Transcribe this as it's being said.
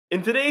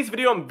In today's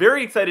video, I'm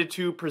very excited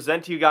to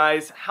present to you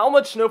guys how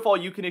much snowfall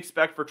you can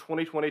expect for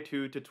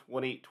 2022 to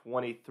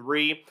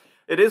 2023.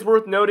 It is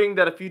worth noting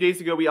that a few days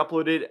ago we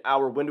uploaded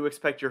our when to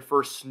expect your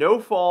first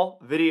snowfall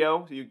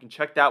video, so you can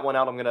check that one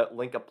out. I'm going to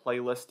link a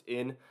playlist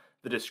in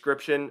the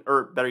description,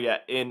 or better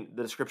yet, in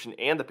the description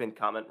and the pinned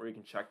comment where you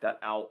can check that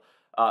out.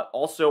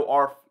 Also,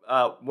 our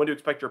when to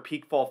expect your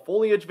peak fall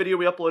foliage video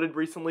we uploaded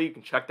recently, you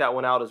can check that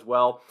one out as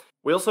well.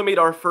 We also made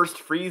our first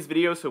freeze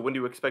video, so when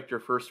to expect your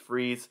first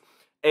freeze.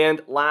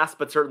 And last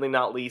but certainly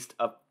not least,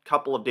 a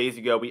couple of days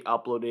ago, we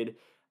uploaded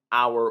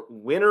our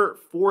winter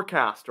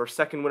forecast, our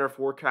second winter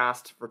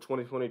forecast for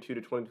 2022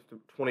 to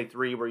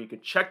 2023, where you can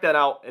check that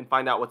out and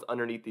find out what's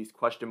underneath these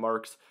question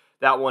marks.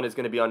 That one is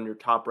going to be on your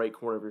top right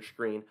corner of your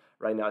screen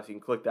right now, so you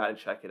can click that and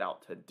check it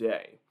out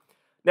today.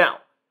 Now,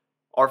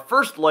 our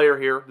first layer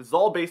here, this is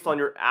all based on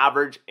your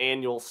average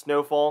annual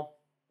snowfall.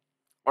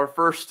 Our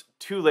first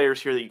two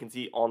layers here that you can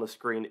see on the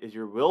screen is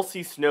your will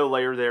see snow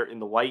layer there in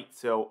the white.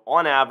 So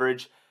on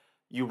average,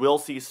 you will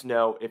see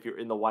snow if you're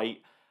in the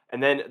white.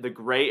 And then the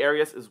gray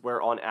areas is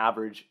where on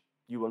average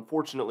you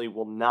unfortunately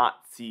will not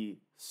see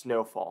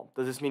snowfall.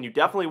 Does this mean you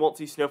definitely won't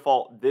see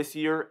snowfall this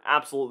year?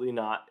 Absolutely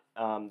not.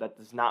 That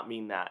does not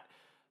mean that.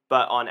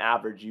 But on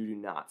average you do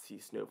not see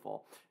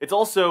snowfall. It's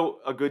also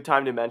a good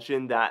time to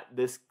mention that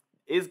this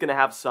is going to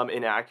have some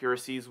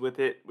inaccuracies with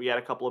it. We had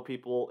a couple of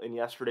people in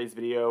yesterday's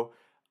video,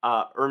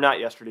 or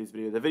not yesterday's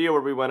video, the video where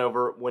we went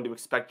over when to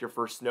expect your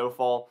first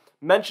snowfall,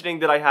 mentioning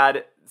that I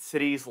had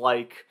cities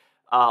like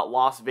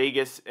Las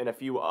Vegas and a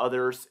few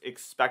others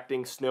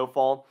expecting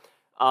snowfall.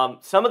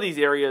 Some of these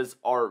areas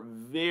are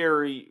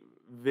very,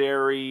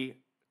 very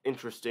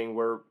interesting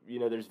where, you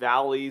know, there's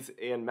valleys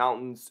and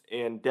mountains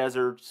and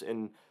deserts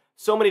and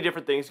so many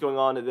different things going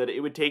on that it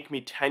would take me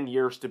 10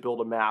 years to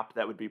build a map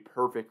that would be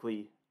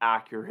perfectly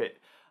accurate.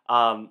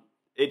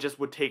 It just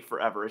would take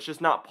forever. It's just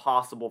not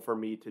possible for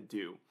me to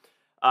do.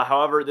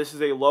 However, this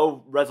is a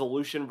low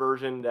resolution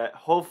version that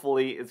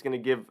hopefully is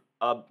going to give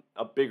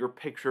a bigger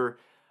picture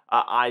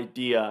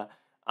idea.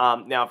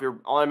 Now, if you're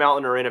on a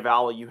mountain or in a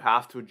valley, you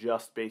have to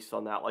adjust based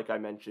on that, like I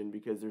mentioned,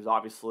 because there's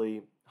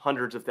obviously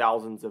hundreds of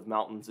thousands of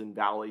mountains and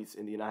valleys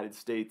in the United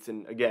States,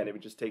 and again, it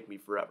would just take me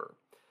forever.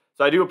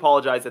 So I do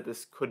apologize that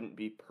this couldn't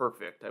be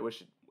perfect. I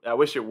wish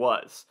it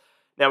was.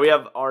 Now we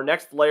have our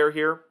next layer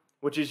here,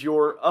 which is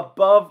your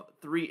above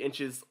 3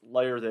 inches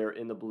layer there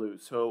in the blue.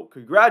 So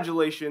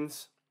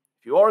congratulations,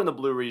 if you are in the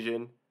blue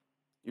region,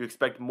 you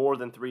expect more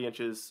than 3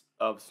 inches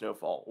of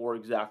snowfall, or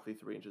exactly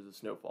 3 inches of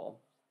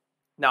snowfall.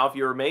 Now, if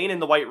you remain in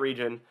the white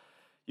region,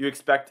 you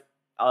expect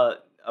a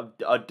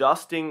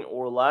dusting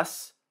or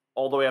less,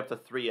 all the way up to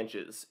 3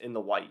 inches in the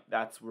white.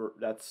 That's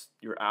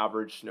your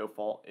average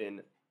snowfall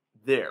in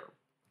there.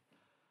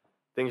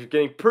 Things are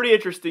getting pretty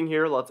interesting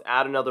here. Let's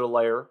add another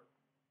layer.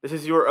 This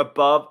is your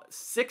above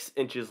 6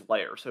 inches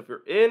layer. So if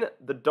you're in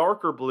the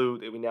darker blue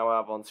that we now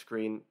have on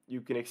screen, you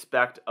can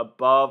expect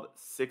above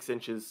 6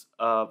 inches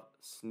of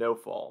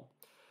snowfall.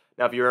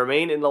 Now, if you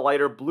remain in the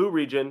lighter blue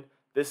region,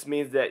 this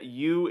means that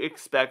you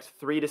expect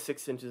 3 to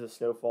 6 inches of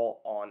snowfall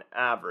on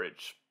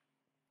average.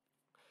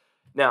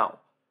 Now,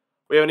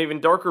 we have an even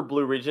darker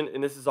blue region,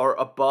 and this is our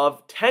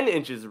above 10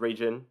 inches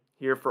region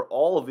here for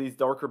all of these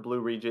darker blue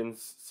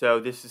regions. So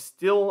this is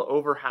still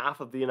over half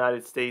of the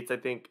United States, I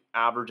think,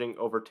 averaging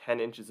over 10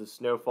 inches of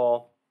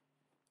snowfall.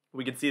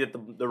 We can see that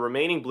the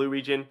remaining blue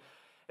region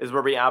is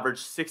where we average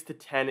 6 to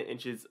 10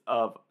 inches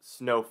of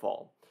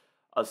snowfall.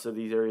 So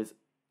these areas,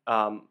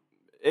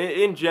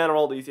 in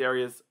general, these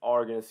areas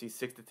are going to see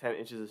 6 to 10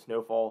 inches of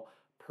snowfall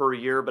per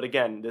year. But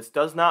again, this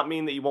does not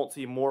mean that you won't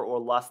see more or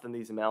less than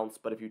these amounts.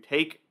 But if you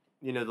take,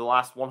 you know, the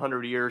last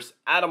 100 years,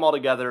 add them all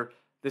together,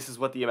 this is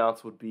what the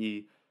amounts would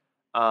be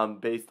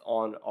based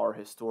on our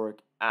historic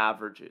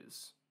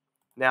averages.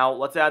 Now,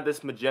 let's add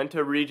this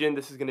magenta region.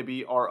 This is going to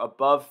be our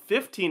above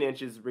 15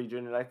 inches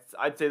region. And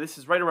I'd say this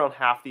is right around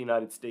half the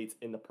United States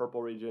in the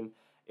purple region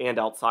and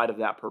outside of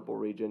that purple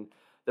region.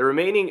 The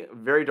remaining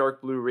very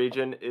dark blue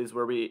region is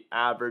where we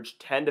average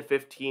 10 to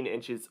 15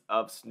 inches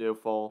of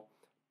snowfall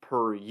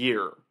per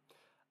year.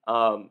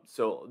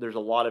 So there's a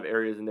lot of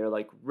areas in there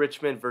like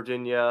Richmond,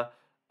 Virginia,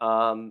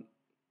 and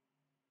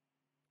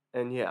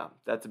yeah,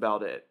 that's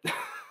about it.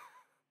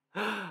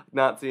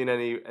 Not seeing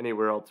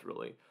anywhere else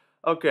really.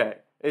 Okay,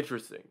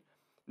 interesting.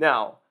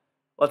 Now,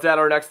 let's add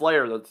our next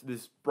layer. That's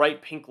this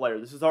bright pink layer.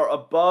 This is our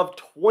above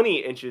 20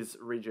 inches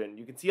region.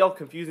 You can see how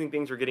confusing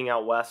things are getting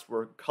out west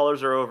where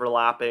colors are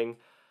overlapping.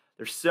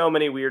 There's so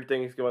many weird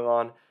things going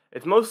on.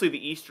 It's mostly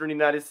the eastern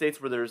United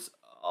States where there's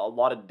a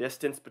lot of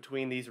distance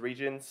between these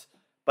regions.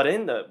 But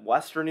in the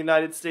western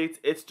United States,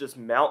 it's just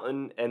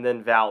mountain and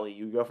then valley.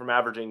 You go from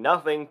averaging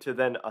nothing to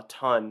then a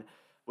ton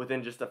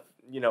within just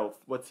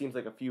what seems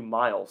like a few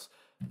miles.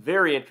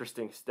 Very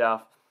interesting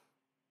stuff.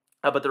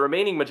 But the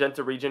remaining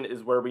magenta region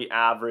is where we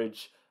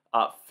average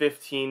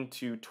 15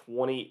 to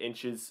 20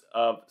 inches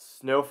of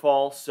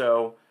snowfall.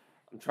 So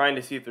I'm trying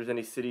to see if there's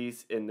any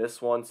cities in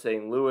this one.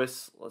 St.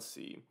 Louis, let's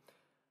see.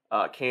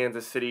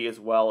 Kansas City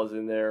as well is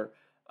in there.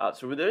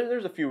 So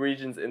there's a few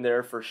regions in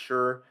there for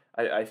sure.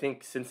 I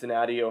think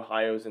Cincinnati,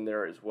 Ohio's in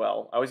there as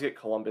well. I always get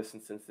Columbus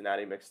and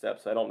Cincinnati mixed up,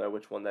 so I don't know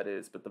which one that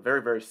is. But the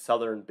very, very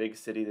southern big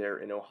city there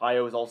in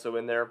Ohio is also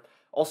in there.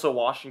 Also,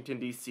 Washington,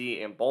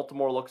 D.C. and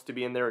Baltimore looks to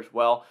be in there as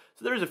well.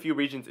 So there's a few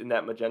regions in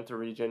that magenta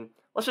region.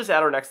 Let's just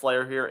add our next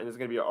layer here, and this is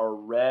going to be our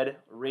red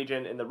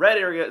region. And the red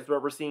area is where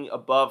we're seeing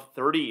above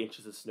 30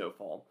 inches of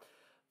snowfall.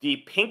 The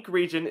pink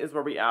region is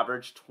where we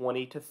average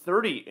 20 to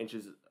 30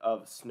 inches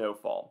of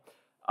snowfall.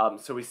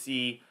 So we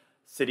see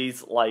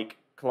cities like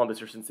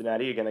Columbus or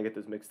Cincinnati. Again, I get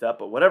those mixed up,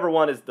 but whatever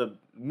one is the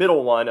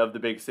middle one of the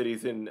big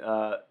cities in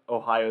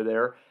Ohio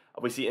there.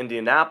 We see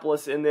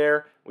Indianapolis in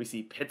there. We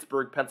see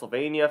Pittsburgh,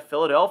 Pennsylvania,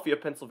 Philadelphia,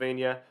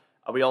 Pennsylvania.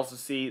 We also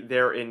see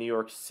there in New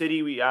York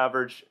City, we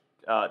average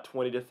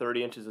 20 to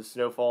 30 inches of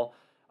snowfall.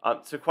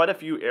 So quite a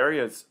few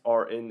areas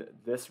are in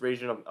this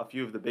region. A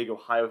few of the big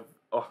Ohio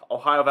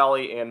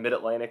Valley and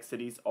Mid-Atlantic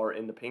cities are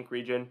in the pink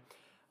region.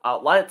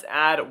 Let's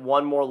add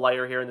one more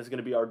layer here, and this is going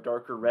to be our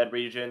darker red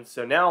region.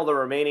 So now the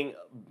remaining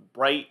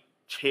bright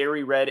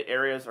cherry red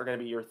areas are going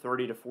to be your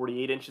 30 to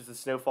 48 inches of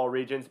snowfall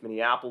regions.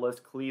 Minneapolis,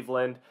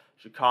 Cleveland,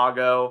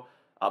 Chicago,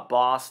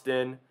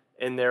 Boston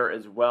in there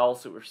as well.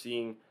 So we're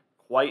seeing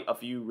quite a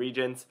few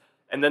regions.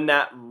 And then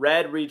that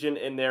red region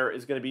in there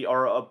is going to be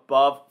our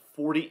above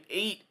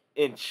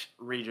 48-inch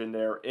region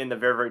there in the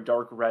very, very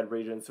dark red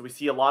region. So we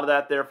see a lot of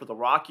that there for the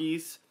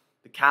Rockies,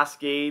 the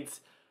Cascades.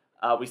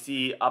 We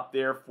see up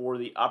there for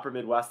the upper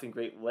Midwest and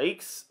Great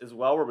Lakes as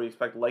well, where we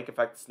expect lake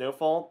effect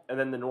snowfall. And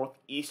then the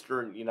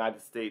northeastern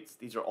United States.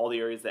 These are all the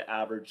areas that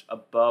average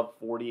above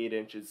 48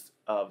 inches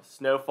of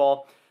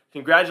snowfall.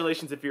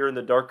 Congratulations if you're in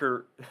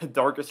the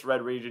darkest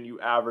red region.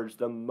 You average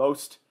the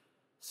most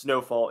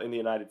snowfall in the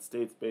United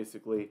States,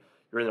 basically.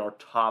 You're in our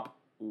top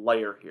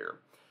layer here.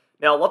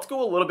 Now, let's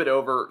go a little bit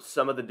over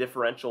some of the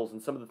differentials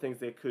and some of the things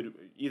they could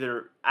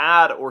either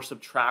add or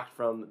subtract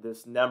from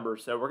this number.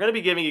 So we're going to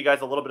be giving you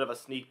guys a little bit of a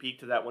sneak peek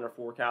to that winter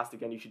forecast.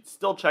 Again, you should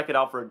still check it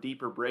out for a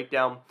deeper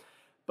breakdown.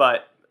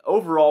 But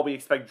overall, we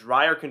expect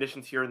drier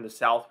conditions here in the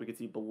south. We could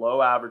see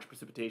below average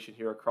precipitation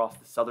here across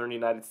the southern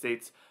United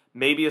States.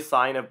 Maybe a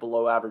sign of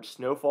below average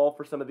snowfall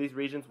for some of these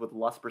regions with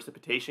less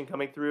precipitation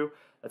coming through.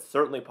 That's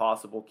certainly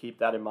possible. Keep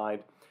that in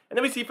mind. And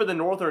then we see for the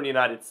northern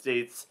United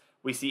States,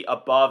 we see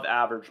above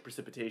average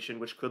precipitation,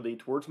 which could lead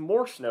towards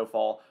more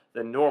snowfall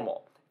than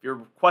normal. If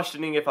you're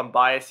questioning if I'm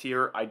biased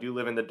here, I do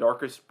live in the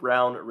darkest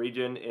brown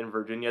region in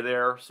Virginia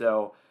there,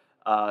 so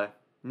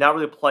not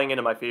really playing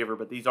into my favor,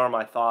 but these are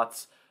my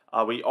thoughts.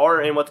 We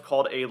are in what's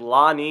called a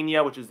La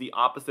Nina, which is the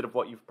opposite of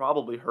what you've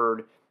probably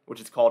heard, which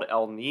is called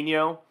El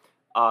Nino.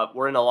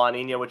 We're in a La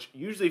Nina, which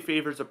usually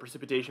favors a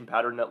precipitation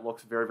pattern that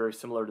looks very, very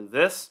similar to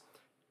this.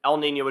 El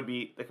Nino would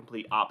be the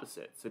complete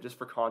opposite. So just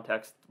for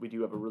context, we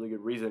do have a really good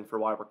reason for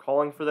why we're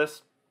calling for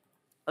this.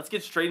 Let's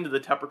get straight into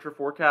the temperature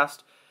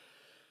forecast.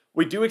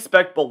 We do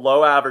expect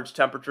below average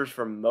temperatures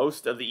for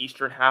most of the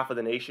eastern half of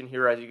the nation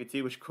here, as you can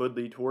see, which could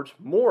lead towards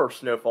more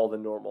snowfall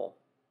than normal.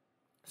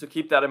 So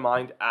keep that in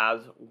mind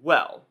as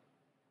well.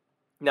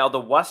 Now, the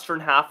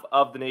western half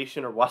of the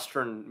nation, or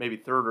western, maybe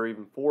third or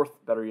even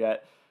fourth, better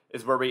yet,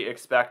 is where we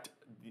expect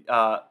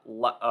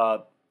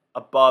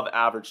above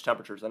average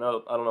temperatures. I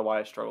don't know why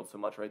I struggled so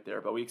much right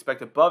there, but we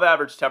expect above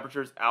average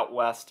temperatures out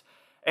west,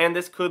 and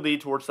this could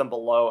lead towards some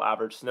below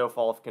average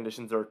snowfall if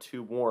conditions are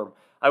too warm.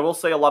 I will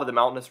say a lot of the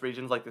mountainous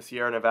regions like the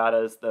Sierra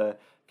Nevadas, the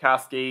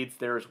Cascades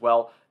there as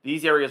well,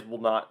 these areas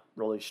will not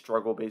really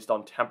struggle based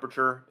on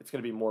temperature. It's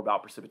going to be more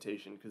about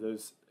precipitation because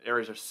those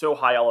areas are so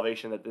high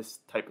elevation that this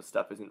type of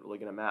stuff isn't really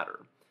going to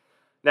matter.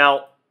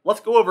 Now, let's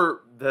go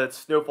over the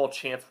snowfall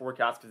chance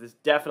forecast because this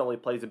definitely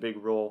plays a big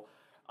role.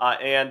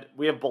 And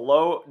we have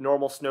below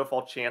normal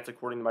snowfall chance,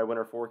 according to my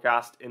winter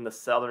forecast, in the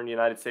southern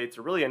United States,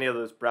 or really any of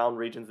those brown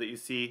regions that you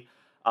see,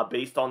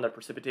 based on the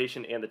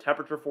precipitation and the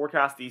temperature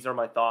forecast. These are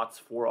my thoughts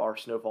for our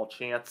snowfall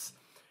chance.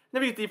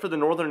 Then we see for the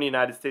northern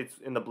United States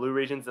in the blue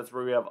regions, that's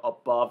where we have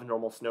above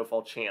normal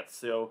snowfall chance.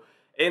 So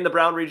in the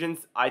brown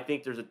regions, I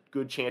think there's a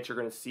good chance you're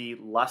going to see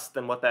less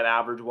than what that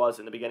average was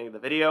in the beginning of the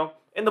video.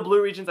 In the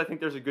blue regions, I think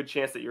there's a good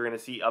chance that you're going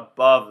to see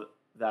above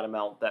that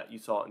amount that you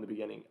saw in the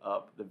beginning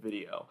of the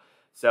video.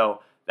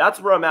 So that's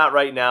where I'm at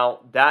right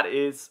now. That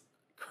is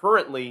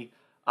currently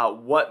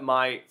what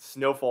my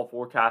snowfall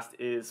forecast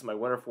is, my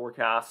winter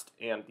forecast,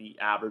 and the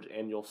average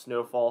annual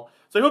snowfall.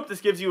 So I hope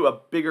this gives you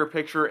a bigger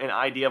picture and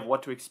idea of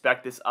what to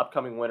expect this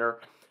upcoming winter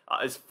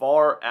as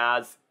far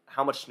as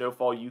how much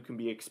snowfall you can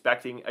be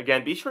expecting.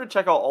 Again, be sure to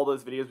check out all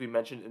those videos we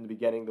mentioned in the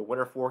beginning, the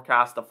winter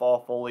forecast, the fall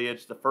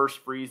foliage, the first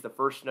freeze, the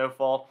first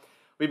snowfall.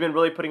 We've been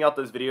really putting out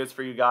those videos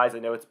for you guys. I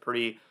know it's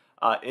pretty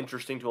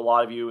interesting to a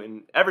lot of you,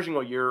 and every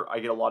single year I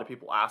get a lot of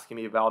people asking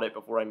me about it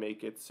before I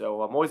make it,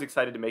 so I'm always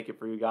excited to make it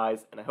for you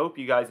guys, and I hope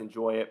you guys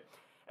enjoy it.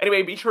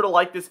 Anyway, be sure to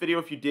like this video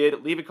if you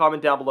did. Leave a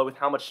comment down below with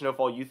how much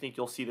snowfall you think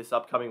you'll see this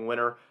upcoming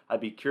winter.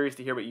 I'd be curious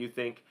to hear what you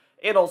think,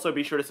 and also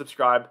be sure to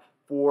subscribe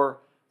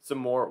for some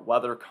more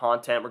weather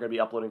content. We're going to be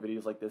uploading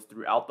videos like this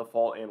throughout the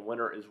fall and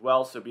winter as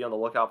well, so be on the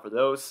lookout for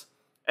those.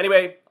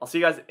 Anyway, I'll see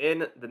you guys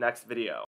in the next video.